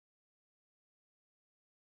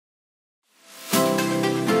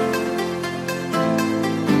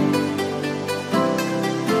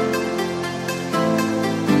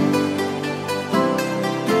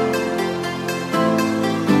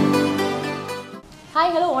Hi,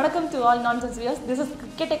 hello, welcome to all nonsense viewers. This is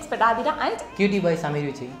cricket expert Aathira and cutie boy Samir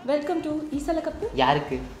Vijay. Welcome to SALA CUP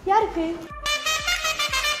யாருக்கு யாருக்கு.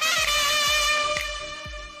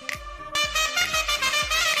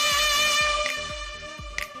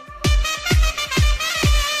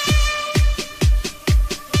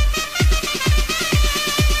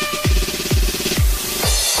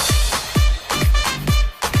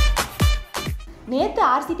 நேற்று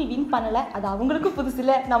RCB win பண்ணலை, அது அவங்களுக்கும் புதுசு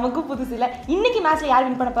இல்லை, நமக்கும் புதுசு இல்லை. இன்னைக்கு மேட்ச்சில் யார்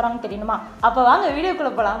வின் பண்ண போகிறாங்கன்னு தெரியணுமா? அப்போ வாங்க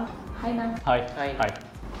வீடியோக்குள்ளே போகலாம். Hi ma'am. Hi hi.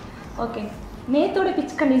 Okay, நேற்றோட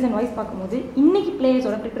pitch condition wise பார்க்கும்போது இன்னைக்கு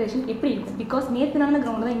பிளேயர்ஸோட ப்ரிப்பரேஷன் எப்படி இருக்கும்? பிகாஸ் நேற்று நடந்த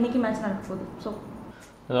கிரவுண்டில் தான் இன்றைக்கி மேட்ச் நடக்க போகுது.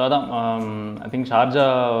 ஸோ அதான் ஐ திங்க் ஷார்ஜா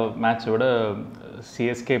மேட்சோட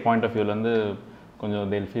சிஎஸ்கே பாயிண்ட் ஆஃப் வியூலேருந்து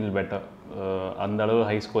கொஞ்சம் தேல் ஃபீல் பெட்டர். அந்த அளவு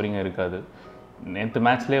ஹை ஸ்கோரிங்காக இருக்காது. நேற்று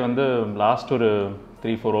மேட்ச்லேயே வந்து லாஸ்ட் ஒரு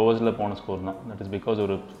 3-4 ஓவர்ஸில் போன ஸ்கோர் தான். தட் இஸ் பிகாஸ்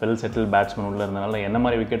ஒரு வெல் செட்டில் பேட்ஸ்மேன் உள்ளே இருந்தனால என்ன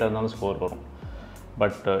மாதிரி விக்கெட்டாக இருந்தாலும் ஸ்கோர் வரும்.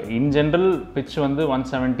 பட் இன் ஜென்ரல் பிச் வந்து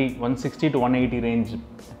 160 to 180 range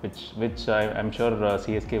pitch, which I'm sure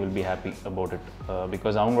CSK will be happy about it.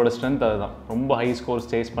 Because அவங்களோட ஸ்ட்ரென்த் அதுதான். ரொம்ப ஹை ஸ்கோர்ஸ்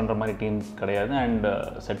சேஸ் பண்ணுற மாதிரி டீம் கிடையாது. அண்ட்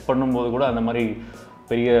செட் பண்ணும்போது கூட அந்த மாதிரி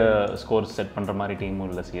பெரிய ஸ்கோர்ஸ் செட் பண்ணுற மாதிரி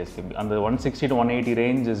டீமும் இல்லை சிஎஸ்கே. அந்த 160 to 180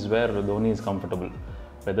 range is where Dhoni is comfortable.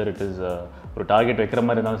 Whether it is ஒரு டார்கெட் வைக்கிற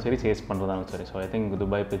மாதிரி இருந்தாலும் சரி, சேஸ் பண்ணுறதாலும் சரி. So I think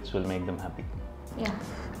Dubai pitch will make them happy.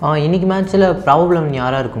 இன்னைக்கு மேட்ச்சில் ப்ராப்ளம்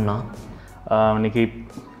யாராக இருக்கும்னா, இன்னைக்கு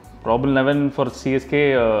problem 11 for CSK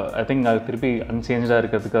I think அது திருப்பி அன்சேஞ்சாக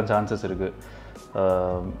இருக்கிறதுக்கு தான் சான்சஸ் இருக்குது.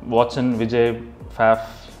 Watson, Vijay, Faf,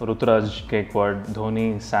 Ruturaj, Gaikwad, Dhoni,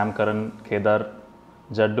 Sam Karan, Kedar,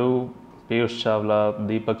 Jaddu, Piyush Chawla,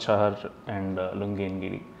 Deepak Sahar and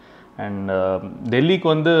லுங்கேன்கிரி. And டெல்லிக்கு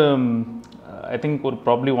வந்து I think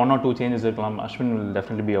probably 1 or 2 changes irkalam. Ashwin will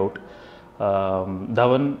definitely be out.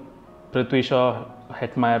 Dhawan, Prithvi Shaw,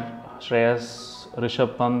 Hetmeyer, Shreyas,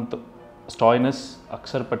 Rishabh Pant, Stoinis,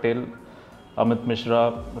 Akshar Patel, Amit Mishra,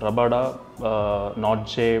 Rabada,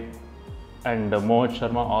 Nodje and Mohit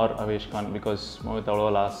Sharma or Avesh Khan, because Mohit avlo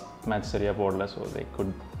last match seriya podala, so they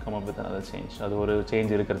could come up with another change. Adu oru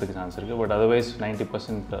change irukradhukku chance irukku, but otherwise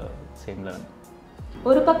 90% same level.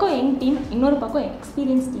 ஒரு பக்கம் young team, இன்னொரு பக்கம்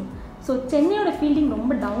experience team. So சென்னையோட fielding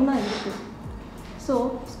ரொம்ப டவுனாக இருக்குது. So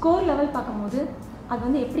score level பார்க்கும்போது அது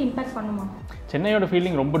வந்து எப்படி இம்பேக்ட் பண்ணுமா? சென்னையோட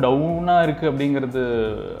ஃபீல்டிங் ரொம்ப டவுனாக இருக்குது அப்படிங்கிறது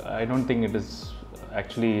I don't think it is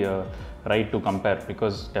actually right to compare.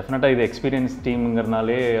 Because டெஃபினட்டாக இது எக்ஸ்பீரியன்ஸ்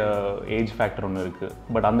டீமுங்கிறனாலே ஏஜ் ஃபேக்டர் ஒன்று இருக்குது.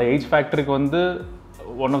 பட் அந்த ஏஜ் ஃபேக்டருக்கு வந்து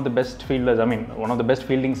one of the best fielders, I mean one of the best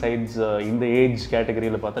fielding sides இந்த ஏஜ்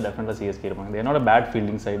கேட்டகரியில் பார்த்தா டெஃபினட்டாக சிஎஸ்கே இருப்பாங்க. இது என்னோட bad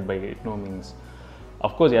fielding side by no means.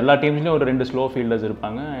 Of course எல்லா டீம்ஸ்லேயும் ஒரு 2 ஸ்லோ ஃபீல்டர்ஸ்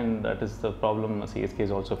இருப்பாங்க, and that is the problem CSK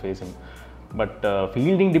is also facing. But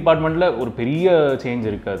fielding டிபார்ட்மெண்ட்டில் ஒரு பெரிய சேஞ்ச்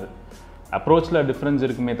இருக்காது. அப்ரோச்சில் டிஃப்ரென்ஸ்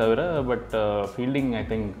இருக்குமே தவிர, but fielding I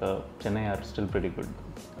think Chennai are still pretty good.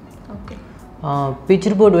 Okay, pitch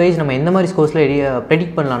report wise நம்ம எந்த மாதிரி ஸ்கோர்ஸில்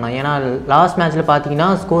ப்ரெடிக்ட் பண்ணலாம்னா, ஏன்னா லாஸ்ட் மேட்ச்சில் பார்த்தீங்கன்னா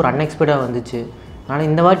ஸ்கோர் அன்எக்ஸ்பெக்டாக வந்துச்சு. ஆனால்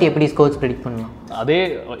இந்த வாட்டி எப்படி ஸ்கோர்ஸ் ப்ரெடிக்ட் பண்ணலாம்? அதே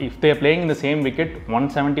இஃப் தே பிளேயிங் இந்த சேம் விக்கெட்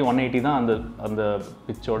 170, 180 தான் அந்த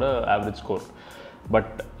பிச்சோட ஆவரேஜ் ஸ்கோர்.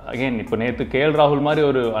 பட் அகெயின் இப்போ நேற்று கேஎல் ராகுல் மாதிரி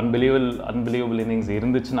ஒரு அன்பிலீவபிள் இன்னிங்ஸ்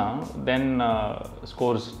இருந்துச்சுன்னா தென்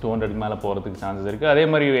ஸ்கோர்ஸ் 200 மேலே போகிறதுக்கு சான்சஸ் இருக்குது. அதே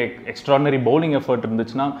மாதிரி எக்ஸ்ட்ராடனரி பவுலிங் எஃபர்ட்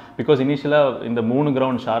இருந்துச்சுன்னா, பிகாஸ் இனிஷியலாக இந்த 3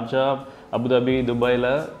 கிரவுண்ட் ஷார்ஜா, அபுதாபி,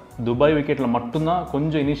 துபாய் விக்கெட்டில் மட்டும்தான்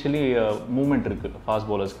கொஞ்சம் இனிஷியலி மூவ்மெண்ட் இருக்குது ஃபாஸ்ட்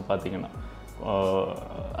பவுலர்ஸ்க்கு பார்த்தீங்கன்னா.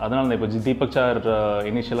 அதனால தான் இப்போ தீபக் சார்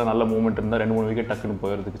இனிஷியலாக நல்ல மூவ்மெண்ட் இருந்தால் 2-3 விக்கெட் டக்குன்னு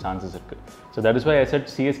போகிறதுக்கு சான்சஸ் இருக்குது. So that is why I set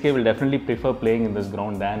CSK will definitely prefer playing in this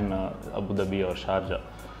ground than Abu Dhabi R Sharjah.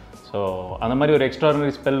 So அந்த மாதிரி ஒரு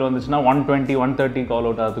எக்ஸ்ட்ராடனரி ஸ்பெல் வந்துச்சுன்னா 120, 130 கால்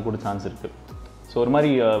அவுட் ஆகிறதுக்கு கூட சான்ஸ் இருக்குது. ஸோ ஒரு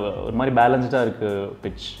மாதிரி பேலன்ஸ்டாக இருக்குது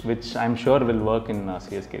pitch, which I am sure will work in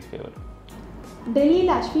CSK's favour.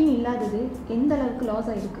 டெல்லியில் அஸ்வின் இல்லாதது எந்த அளவுக்கு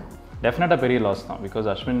லாஸ் ஆகிருக்கு? டெஃபினட்டாக பெரிய லாஸ் தான். Because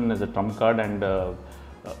Ashwin is a Trump card. And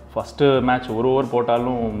first match ஒரு ஓவர்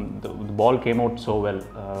போட்டாலும் the ball came out so well.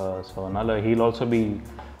 So அதனால் he'll also be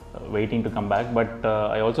waiting to come back. But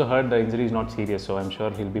I also heard the injury is not serious, so I'm sure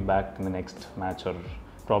he'll be back in the next match or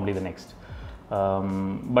probably the next.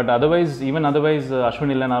 But otherwise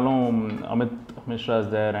Ashwin illanalum Amit Mishra is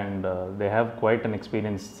there, and they have quite an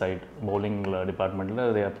experienced side. Bowling department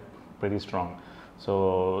they are pretty strong, so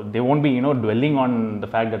they won't be dwelling on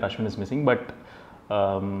the fact that Ashwin is missing, but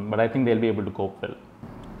I think they'll be able to cope well.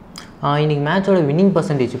 இன்னைக்கு மேட்சோட winning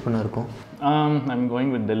percentage இப்போ இருக்கும்? I'm going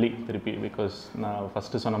with Delhi திருப்பி, because நான்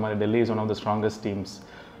first சொன்ன மாதிரி Delhi is one of the strongest teams.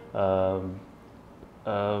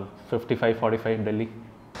 55-45 Delhi.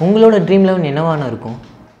 உங்களோட dream 11 என்னவான இருக்கும்?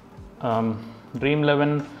 Dream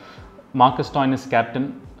 11 Marcus Stoinis captain,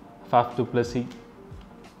 Faf du Plessis,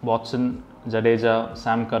 Watson, Jadeja,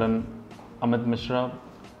 Sam Curran, Amit Mishra,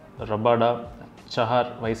 Rabada,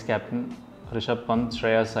 Chahar, vice captain, Rishabh Pant,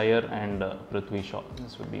 Shreyas Iyer and Prithvi Shaw.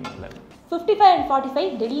 This would be my 11. 55 and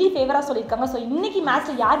 45 Delhi ஃபேவராக சொல்லியிருக்காங்க. So இன்னைக்கு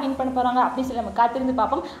மேட்ச்சில் யார் win பண்ண போகிறாங்க அப்படின்னு சொல்லி நம்ம காத்திருந்து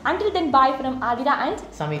பார்ப்போம். Until then bye from Aadhira and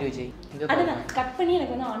Sameer Vijay. அதை நான் கட் பண்ணி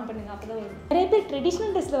எனக்கு வந்து ஆன் பண்ணுங்க. அப்போ தான் நிறைய பேர்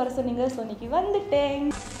ட்ரெடிஷ்னல் ட்ரெஸ்ஸில் வர சொன்னீங்க. ஸோ இன்னைக்கு வந்துட்டேன்.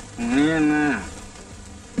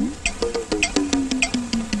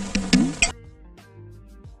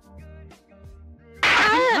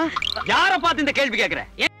 யாரை பார்த்து இந்த கேள்வி கேட்குற?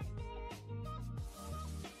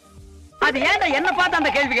 அது ஏன்டா என்ன பார்த்து அந்த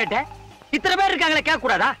கேள்வி கேட்ட? இத்தனை பேர் இருக்காங்களே, கேட்க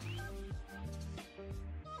கூடாதா?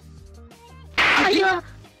 ஐயோ,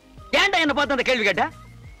 ஏன்டா என்ன பார்த்து அந்த கேள்வி கேட்ட?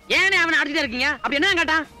 ஏனே அவனை அடிச்சுட்டே இருக்கீங்க? அப்படி என்ன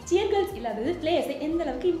கேட்டான்? சியர் கேர்ள்ஸ் இல்லாதது பிளேயர்ஸை எந்த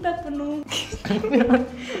அளவுக்கு இம்பாக்ட் பண்ணும்?